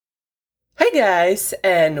Hi guys,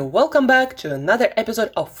 and welcome back to another episode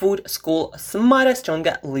of Food School Smarter,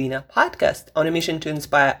 Stronger, Leaner podcast on a mission to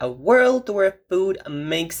inspire a world where food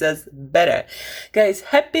makes us better. Guys,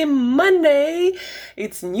 happy Monday!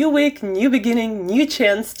 It's new week, new beginning, new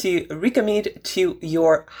chance to recommit to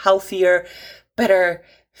your healthier, better,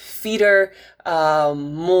 fitter,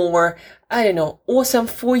 more, awesome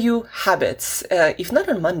for you habits. If not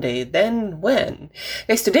on Monday, then when?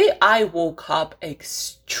 Guys, today I woke up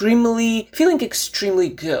feeling extremely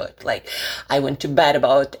good. Like, I went to bed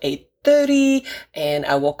about 8:30 and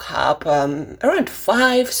I woke up around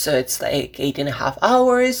 5, so it's like 8.5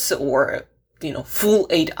 hours or full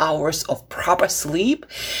 8 hours of proper sleep.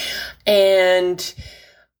 And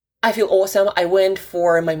I feel awesome. I went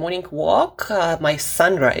for my morning walk, my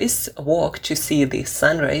sunrise walk, to see the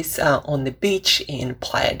sunrise on the beach in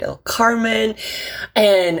Playa del Carmen.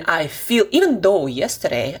 And I feel, even though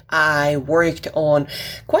yesterday I worked on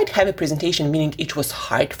quite heavy presentation, meaning it was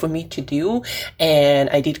hard for me to do,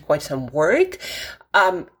 and I did quite some work,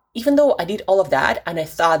 even though I did all of that and I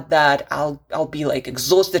thought that I'll be like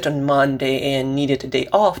exhausted on Monday and needed a day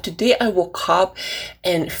off, today I woke up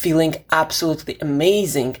and feeling absolutely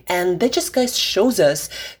amazing. And that just, guys, shows us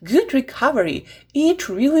good recovery. It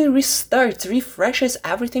really restarts, refreshes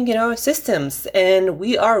everything in our systems, and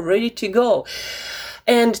we are ready to go.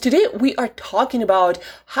 And today we are talking about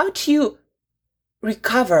how to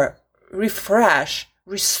recover, refresh,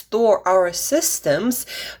 restore our systems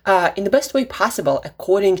in the best way possible,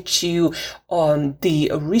 according to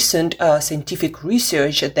the recent scientific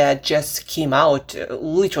research that just came out.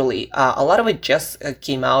 Literally, a lot of it just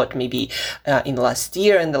came out maybe in the last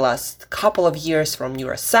year, in the last couple of years, from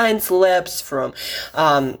neuroscience labs, from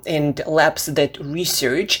and labs that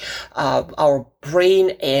research our brain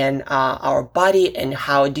and our body, and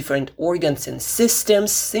how different organs and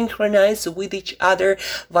systems synchronize with each other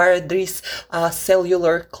via these cellular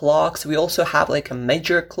clocks. We also have like a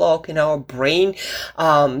major clock in our brain.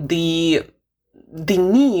 The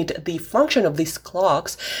function of these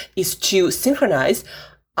clocks is to synchronize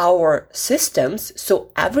our systems so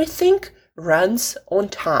everything runs on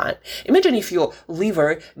time. Imagine if your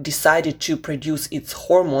liver decided to produce its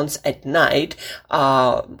hormones at night,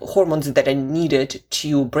 hormones that are needed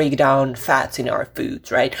to break down fats in our foods,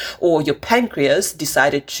 right? Or your pancreas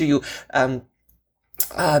decided to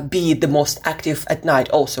be the most active at night,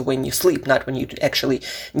 also when you sleep, not when you actually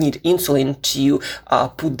need insulin to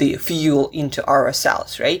put the fuel into our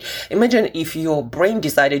cells, right? Imagine if your brain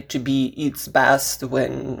decided to be its best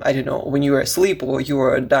when you were asleep or you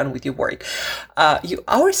were done with your work.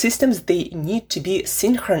 Our systems, they need to be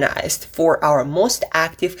synchronized for our most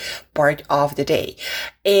active part of the day.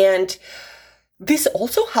 And this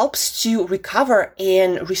also helps to recover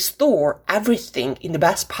and restore everything in the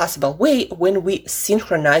best possible way when we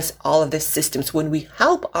synchronize all of these systems, when we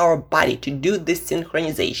help our body to do this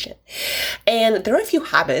synchronization. And there are a few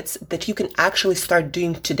habits that you can actually start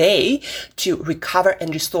doing today to recover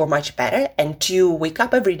and restore much better, and to wake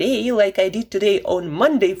up every day like I did today on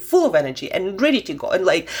Monday, full of energy and ready to go. And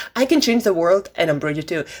like, I can change the world, and I'm ready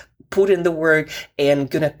to put in the work and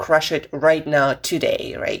gonna crush it right now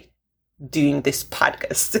today, right? Doing this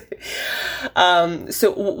podcast.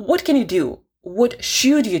 So what can you do? What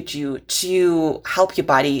should you do to help your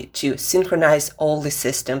body to synchronize all the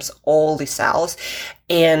systems, all the cells,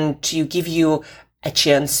 and to give you a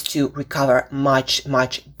chance to recover much,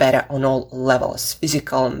 much better on all levels: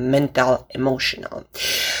 physical, mental, emotional?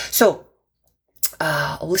 So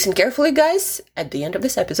listen carefully, guys. At the end of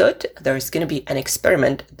this episode, there is going to be an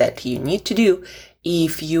experiment that you need to do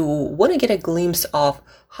if you want to get a glimpse of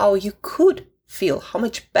how you could feel, how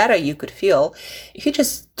much better you could feel if you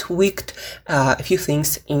just tweaked a few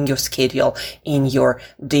things in your schedule, in your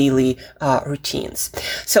daily routines.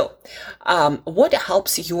 So what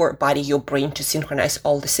helps your body, your brain, to synchronize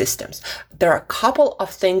all the systems? There are a couple of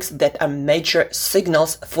things that are major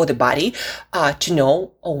signals for the body to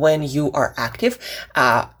know when you are active,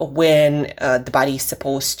 when the body is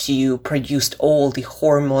supposed to produce all the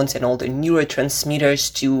hormones and all the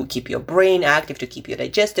neurotransmitters to keep your brain active, to keep your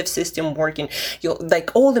digestive system working,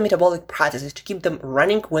 like all the metabolic processes, to keep them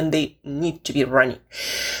running when they need to be running.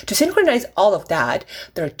 To synchronize all of that,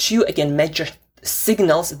 there are two, again, major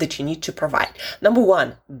signals that you need to provide. Number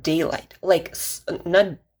one, daylight. Like,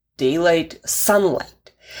 not daylight,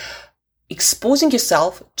 sunlight. Exposing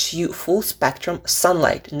yourself to full spectrum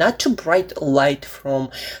sunlight, not to bright light from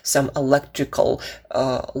some electrical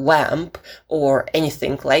lamp or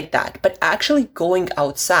anything like that, but actually going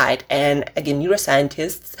outside. And again,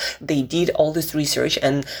 neuroscientists, they did all this research,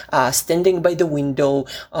 and standing by the window,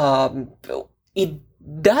 it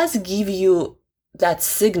does give you that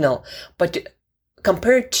signal. But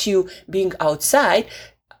compared to being outside,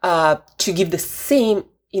 to give the same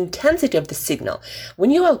intensity of the signal, when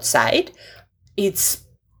you're outside, it's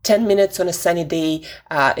 10 minutes on a sunny day,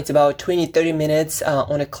 it's about 20-30 minutes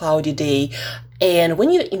on a cloudy day. And when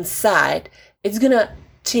you're inside, it's gonna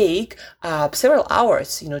take several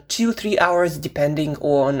hours, 2-3 hours, depending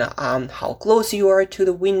on how close you are to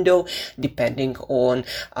the window, depending on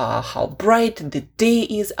how bright the day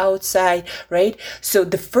is outside, right? So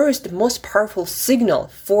the first most powerful signal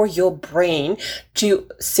for your brain to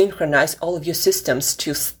synchronize all of your systems,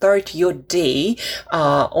 to start your day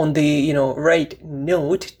on the right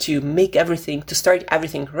note, to make everything, to start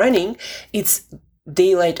everything running, it's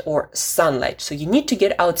daylight or sunlight. So you need to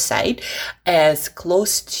get outside as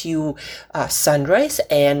close to sunrise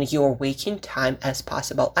and your waking time as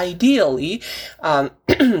possible. Ideally,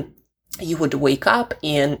 you would wake up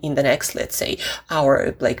in the next, let's say,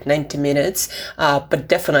 hour, like 90 minutes, but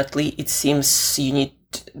definitely it seems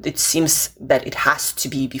that it has to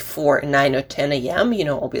be before 9 or 10 a.m.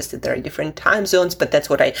 Obviously there are different time zones, but that's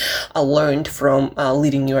what I learned from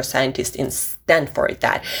leading neuroscientist in Stanford,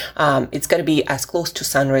 that it's got to be as close to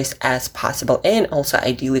sunrise as possible, and also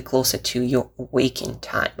ideally closer to your waking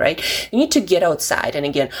time, right? You need to get outside. And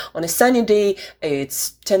again, on a sunny day,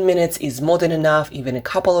 it's 10 minutes is more than enough, even a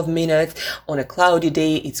couple of minutes. On a cloudy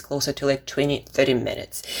day, it's closer to like 20-30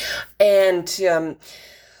 minutes. And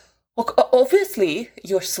obviously,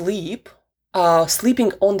 your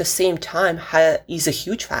sleeping on the same time is a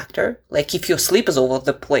huge factor. Like if your sleep is all over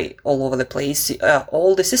the place,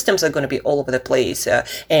 all the systems are going to be all over the place,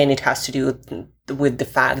 and it has to do with the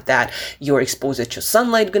fact that your exposure to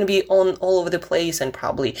sunlight going to be all over the place, and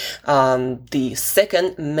probably the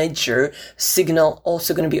second major signal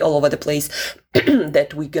also going to be all over the place.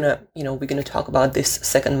 That we're gonna talk about this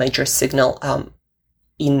second major signal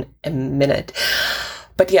in a minute.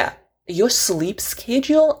 But yeah, your sleep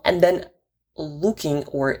schedule and then looking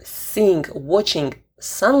or watching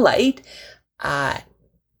sunlight,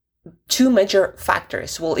 two major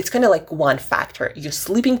factors. Well, it's kind of like one factor. Your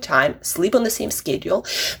sleeping time, sleep on the same schedule,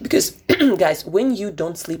 because guys, when you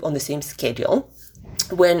don't sleep on the same schedule,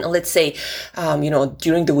 when, let's say,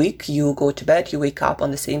 during the week, you go to bed, you wake up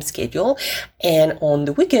on the same schedule, and on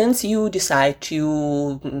the weekends, you decide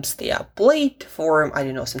to stay up late for,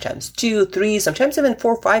 sometimes 2, 3, sometimes even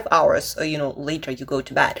 4 or 5 hours, later you go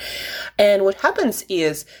to bed. And what happens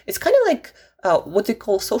is, it's kind of like what they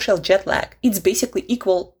call social jet lag. It's basically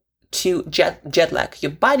equal to jet lag.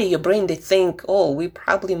 Your body, your brain, they think, oh, we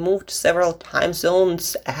probably moved several time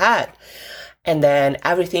zones ahead. And then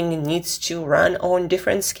everything needs to run on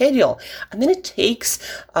different schedule. And then it takes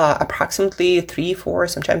approximately 3, 4,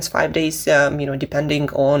 sometimes 5 days,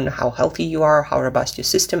 depending on how healthy you are, how robust your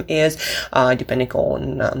system is, depending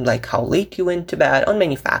on how late you went to bed, on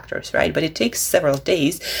many factors, right? But it takes several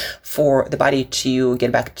days for the body to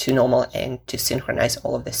get back to normal and to synchronize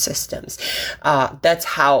all of the systems. That's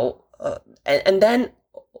how, and then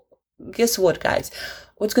guess what, guys?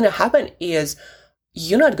 What's going to happen is,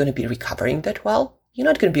 you're not going to be recovering that well. You're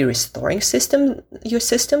not going to be restoring your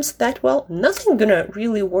systems that well. Nothing going to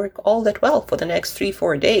really work all that well for the next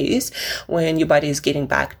 3-4 days when your body is getting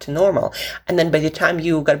back to normal. And then by the time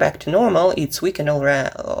you got back to normal, it's weekend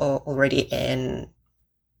already, and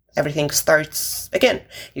everything starts again.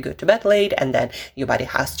 You go to bed late, and then your body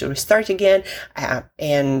has to restart again.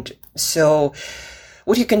 And so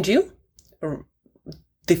what you can do,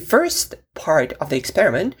 the first part of the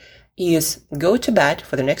experiment is go to bed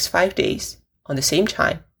for the next 5 days on the same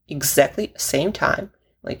time, exactly same time,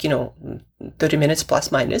 30 minutes plus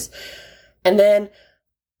minus, and then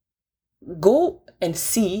go and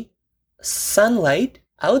see sunlight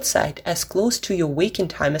outside as close to your waking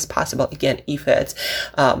time as possible. Again, if it's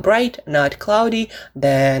bright, not cloudy,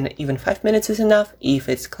 then even 5 minutes is enough. If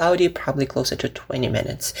it's cloudy, probably closer to 20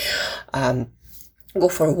 minutes. Go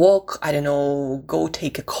for a walk, go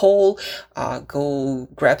take a call, go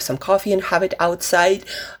grab some coffee and have it outside.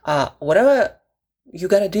 Whatever you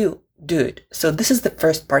gotta do it. So this is the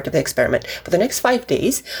first part of the experiment. For the next 5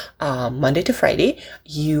 days, Monday to Friday,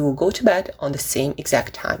 you go to bed on the same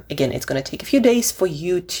exact time. Again, it's gonna take a few days for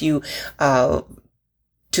you to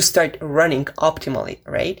start running optimally,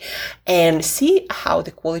 right? And see how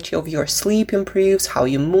the quality of your sleep improves, how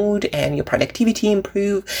your mood and your productivity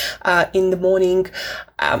improve in the morning.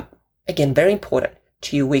 Again, very important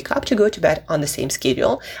to wake up to go to bed on the same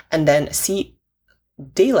schedule, and then see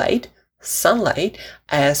daylight sunlight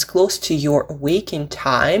as close to your waking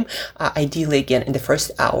time, ideally again in the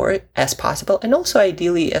first hour as possible, and also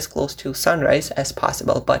ideally as close to sunrise as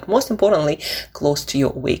possible, but most importantly close to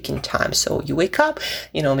your waking time. So you wake up,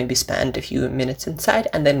 maybe spend a few minutes inside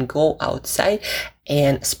and then go outside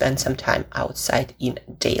and spend some time outside in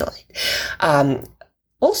daylight.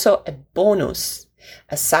 Also a bonus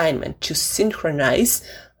assignment to synchronize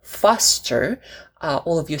faster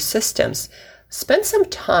all of your systems. Spend some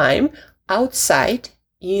time outside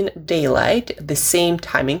in daylight. The same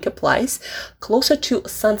timing applies closer to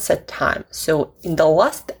sunset time. So in the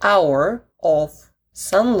last hour of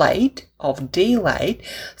sunlight, of daylight,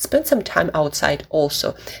 spend some time outside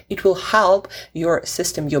also. It will help your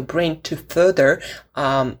system, your brain, to further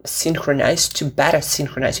better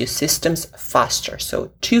synchronize your systems faster.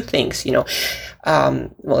 So 2 things,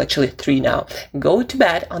 actually 3 now. Go to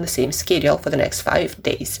bed on the same schedule for the next 5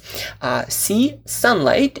 days. See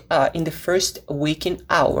sunlight in the first waking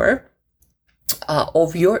hour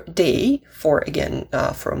of your day for, again,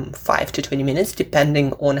 from 5 to 20 minutes,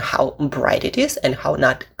 depending on how bright it is and how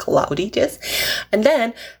not cloudy it is. And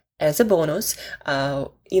then, as a bonus,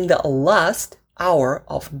 in the last hour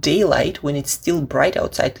of daylight, when it's still bright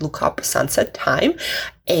outside, look up sunset time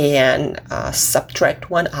and subtract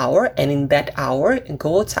 1 hour. And in that hour,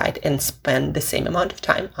 go outside and spend the same amount of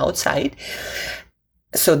time outside.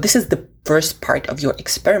 So this is the first part of your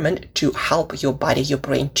experiment to help your body, your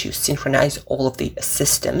brain, to synchronize all of the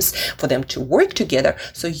systems for them to work together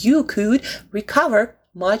so you could recover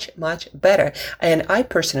much, much better. And I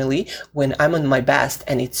personally, when I'm on my best,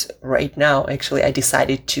 and it's right now, actually, I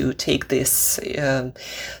decided to take this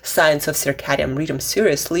science of circadian rhythm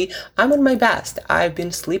seriously. I'm on my best. I've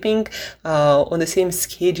been sleeping on the same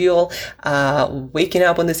schedule, waking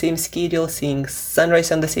up on the same schedule, seeing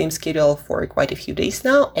sunrise on the same schedule for quite a few days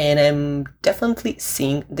now, and I'm definitely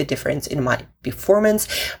seeing the difference in my performance,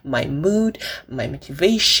 my mood, my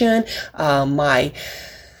motivation, my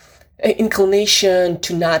inclination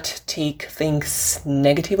to not take things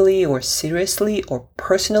negatively or seriously or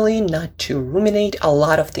personally, not to ruminate. A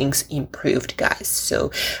lot of things improved, guys. So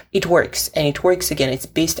it works, and it works again. It's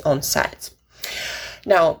based on science.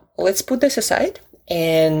 Now, let's put this aside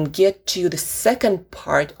and get to the second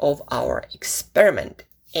part of our experiment.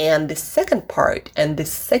 And the second part, and the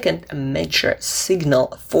second major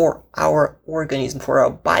signal for our organism, for our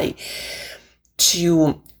body,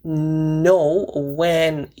 to know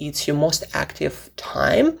when it's your most active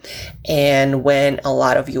time and when a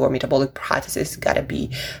lot of your metabolic processes gotta be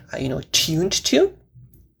tuned to.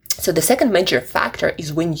 So the second major factor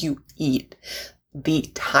is when you eat, the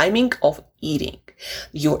timing of eating,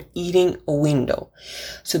 your eating window.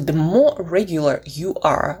 So the more regular you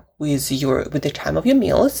are with the time of your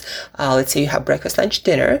meals, let's say you have breakfast, lunch,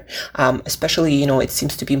 dinner, especially it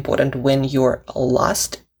seems to be important when your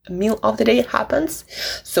last meal of the day happens.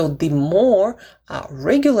 So the more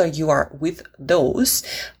regular you are with those,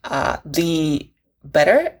 the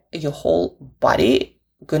better your whole body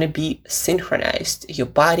gonna be synchronized. Your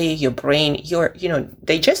body, your brain, your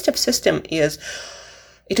digestive system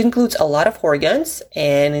it includes a lot of organs,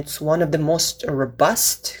 and it's one of the most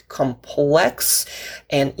robust, complex,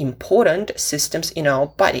 and important systems in our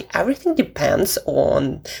body. Everything depends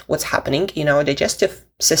on what's happening in our digestive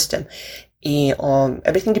system.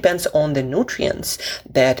 Everything depends on the nutrients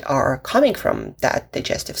that are coming from that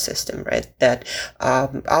digestive system, right? That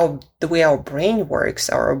the way our brain works,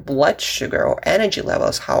 our blood sugar, our energy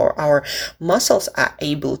levels, how our muscles are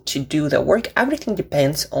able to do the work, everything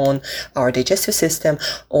depends on our digestive system,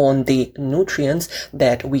 on the nutrients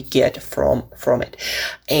that we get from it,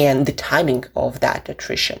 and the timing of that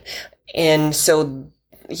nutrition. And so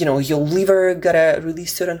your liver gotta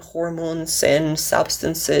release certain hormones and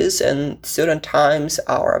substances, and certain times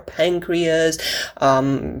our pancreas,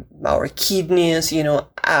 our kidneys,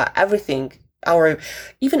 everything,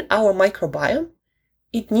 even our microbiome,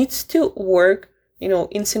 it needs to work, in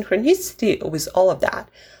synchronicity with all of that.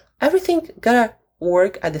 Everything gotta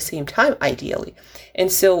work at the same time, ideally. And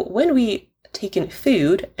so when we take in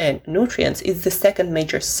food and nutrients, it's the second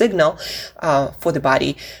major signal for the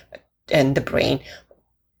body and the brain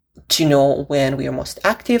to know when we are most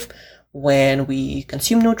active, when we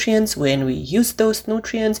consume nutrients, when we use those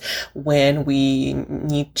nutrients, when we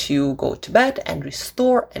need to go to bed and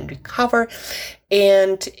restore and recover.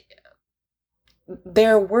 And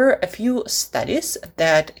there were a few studies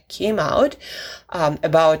that came out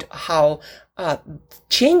about how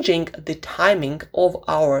changing the timing of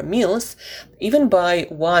our meals, even by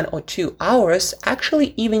 1 or 2 hours,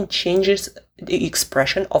 actually even changes the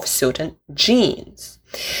expression of certain genes.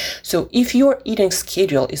 So if your eating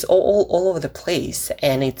schedule is all over the place,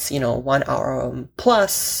 and it's 1 hour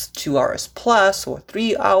plus, 2 hours plus, or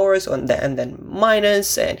 3 hours, and then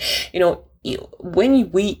minus, and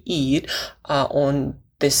when we eat on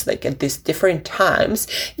this, like at these different times,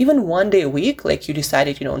 even one day a week, like you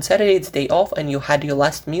decided, on Saturday it's day off, and you had your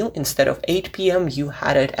last meal instead of 8 p.m., you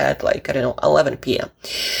had it at 11 p.m.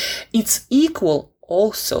 It's equal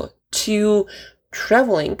also to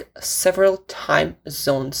traveling several time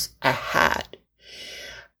zones ahead.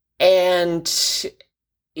 And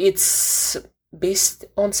it's based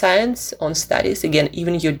on science, on studies. Again,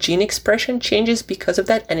 even your gene expression changes because of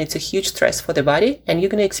that, and it's a huge stress for the body, and you're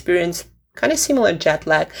going to experience kind of similar jet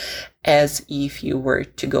lag as if you were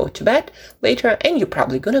to go to bed later, and you're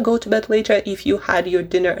probably going to go to bed later if you had your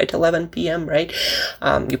dinner at 11 p.m., right?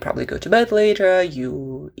 You probably go to bed later,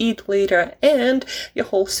 you eat later, and your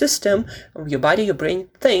whole system, your body, your brain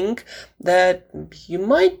think that you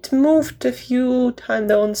might move a few time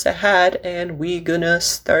zones ahead, and we're going to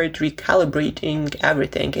start recalibrating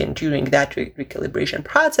everything. And during that recalibration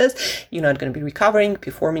process, you're not going to be recovering,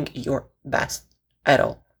 performing your best at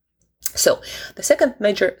all. So the second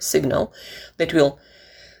major signal that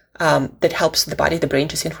that helps the body, the brain,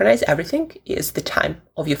 to synchronize everything is the time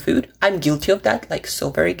of your food. I'm guilty of that, so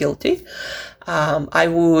very guilty. I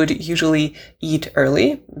would usually eat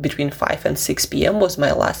early, between 5 and 6 p.m. was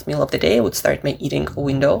my last meal of the day. I would start my eating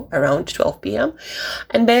window around 12 p.m.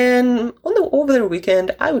 And then over the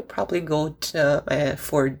weekend, I would probably go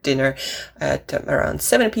for dinner at around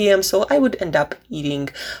 7 p.m. So I would end up eating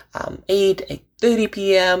 8:30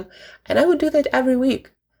 p.m. And I would do that every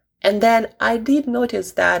week. And then I did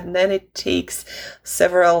notice that then it takes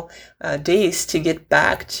several days to get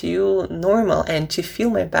back to normal and to feel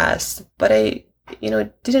my best. But I,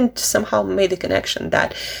 didn't somehow make the connection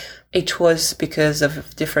that it was because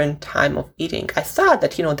of different time of eating. I thought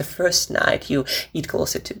that, the first night you eat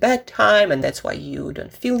closer to bedtime, and that's why you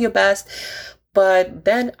don't feel your best. But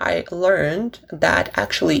then I learned that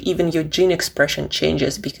actually even your gene expression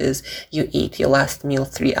changes because you eat your last meal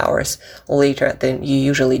 3 hours later than you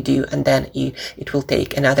usually do. And then it will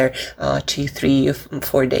take another 2, 3,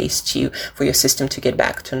 4 days for your system to get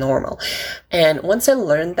back to normal. And once I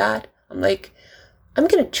learned that, I'm like, I'm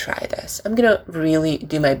going to try this. I'm going to really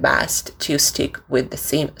do my best to stick with the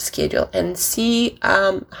same schedule and see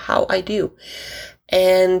how I do.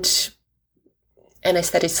 And I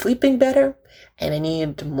started sleeping better. And I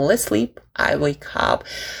need more sleep. I wake up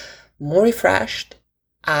more refreshed.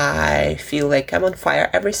 I feel like I'm on fire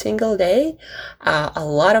every single day. A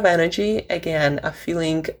lot of energy. Again,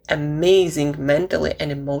 feeling amazing mentally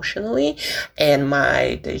and emotionally. And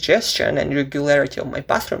my digestion and regularity of my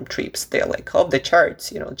bathroom trips, they're off the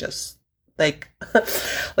charts, just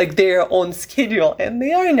like they're on schedule, and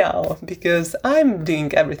they are now because I'm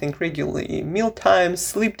doing everything regularly. Meal times,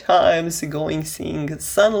 sleep times, seeing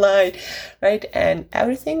sunlight, right? And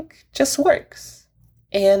everything just works.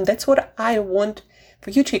 And that's what I want for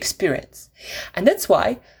you to experience. And that's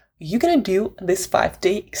why you're going to do this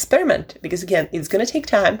 5-day experiment, because again, it's going to take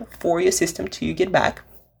time for your system to get back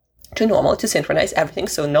to normal, to synchronize everything.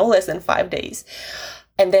 So no less than 5 days.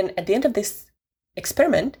 And then at the end of this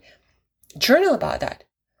experiment, journal about that.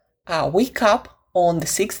 Wake up on the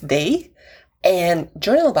 6th day and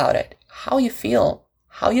journal about it. How you feel,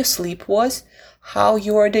 how your sleep was, how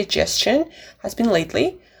your digestion has been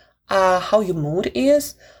lately, how your mood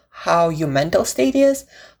is, how your mental state is,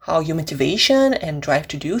 how your motivation and drive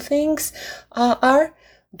to do things are.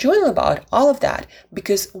 Journal about all of that,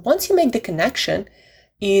 because once you make the connection,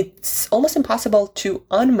 it's almost impossible to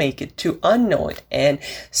unmake it, to unknow it. And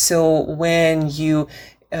so when you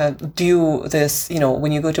do this,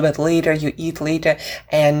 when you go to bed later, you eat later,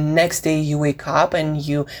 and next day you wake up and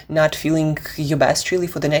you not feeling your best really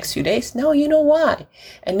for the next few days. Now you know why.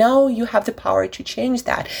 And now you have the power to change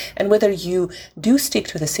that. And whether you do stick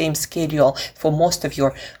to the same schedule for most of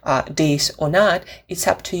your days or not, it's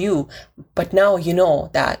up to you. But now you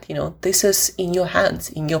know that, this is in your hands,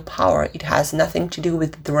 in your power. It has nothing to do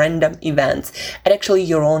with the random events, and actually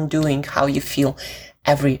your own doing, how you feel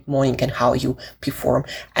every morning and how you perform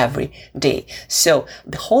every day. So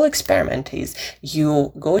the whole experiment is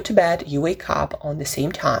you go to bed, you wake up on the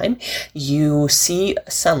same time, you see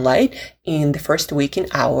sunlight in the first waking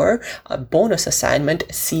hour. A bonus assignment,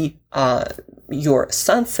 see your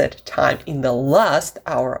sunset time in the last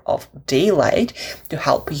hour of daylight to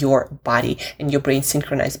help your body and your brain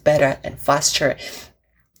synchronize better and faster.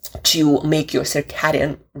 to make your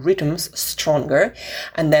circadian rhythms stronger.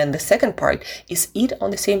 And then the second part is eat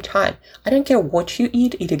on the same time. I don't care what you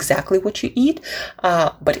eat exactly what you eat,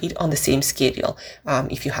 but eat on the same schedule.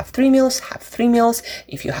 If you have 3 meals, have 3 meals.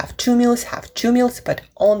 If you have 2 meals, have 2 meals, but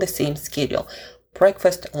on the same schedule.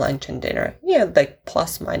 Breakfast, lunch, and dinner. Yeah, like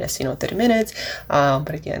plus minus, 30 minutes.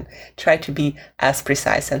 But again, try to be as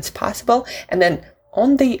precise as possible. And then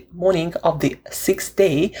on the morning of the 6th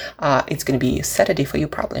day, it's going to be Saturday for you,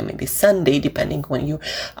 probably maybe Sunday, depending when you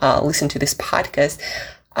listen to this podcast.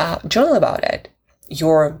 Journal about it.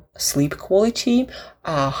 Your sleep quality,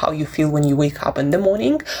 how you feel when you wake up in the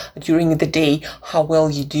morning, during the day, how well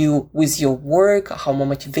you do with your work, how more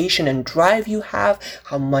motivation and drive you have,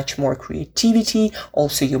 how much more creativity,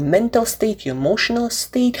 also your mental state, your emotional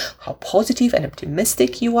state, how positive and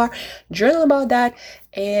optimistic you are. Journal about that,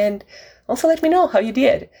 and also let me know how you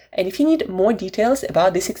did. And if you need more details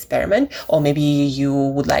about this experiment, or maybe you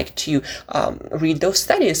would like to read those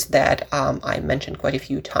studies that I mentioned quite a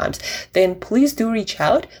few times, then please do reach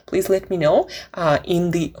out. Please let me know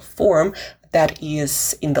in the form that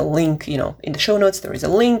is in the link, in the show notes. There is a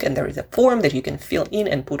link and there is a form that you can fill in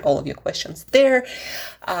and put all of your questions there.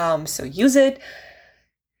 So use it.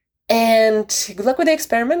 And good luck with the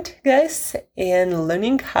experiment, guys, and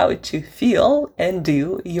learning how to feel and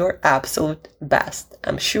do your absolute best.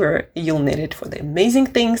 I'm sure you'll need it for the amazing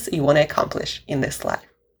things you want to accomplish in this life.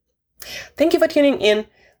 Thank you for tuning in.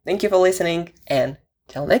 Thank you for listening. And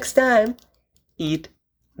till next time, eat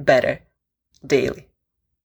better daily.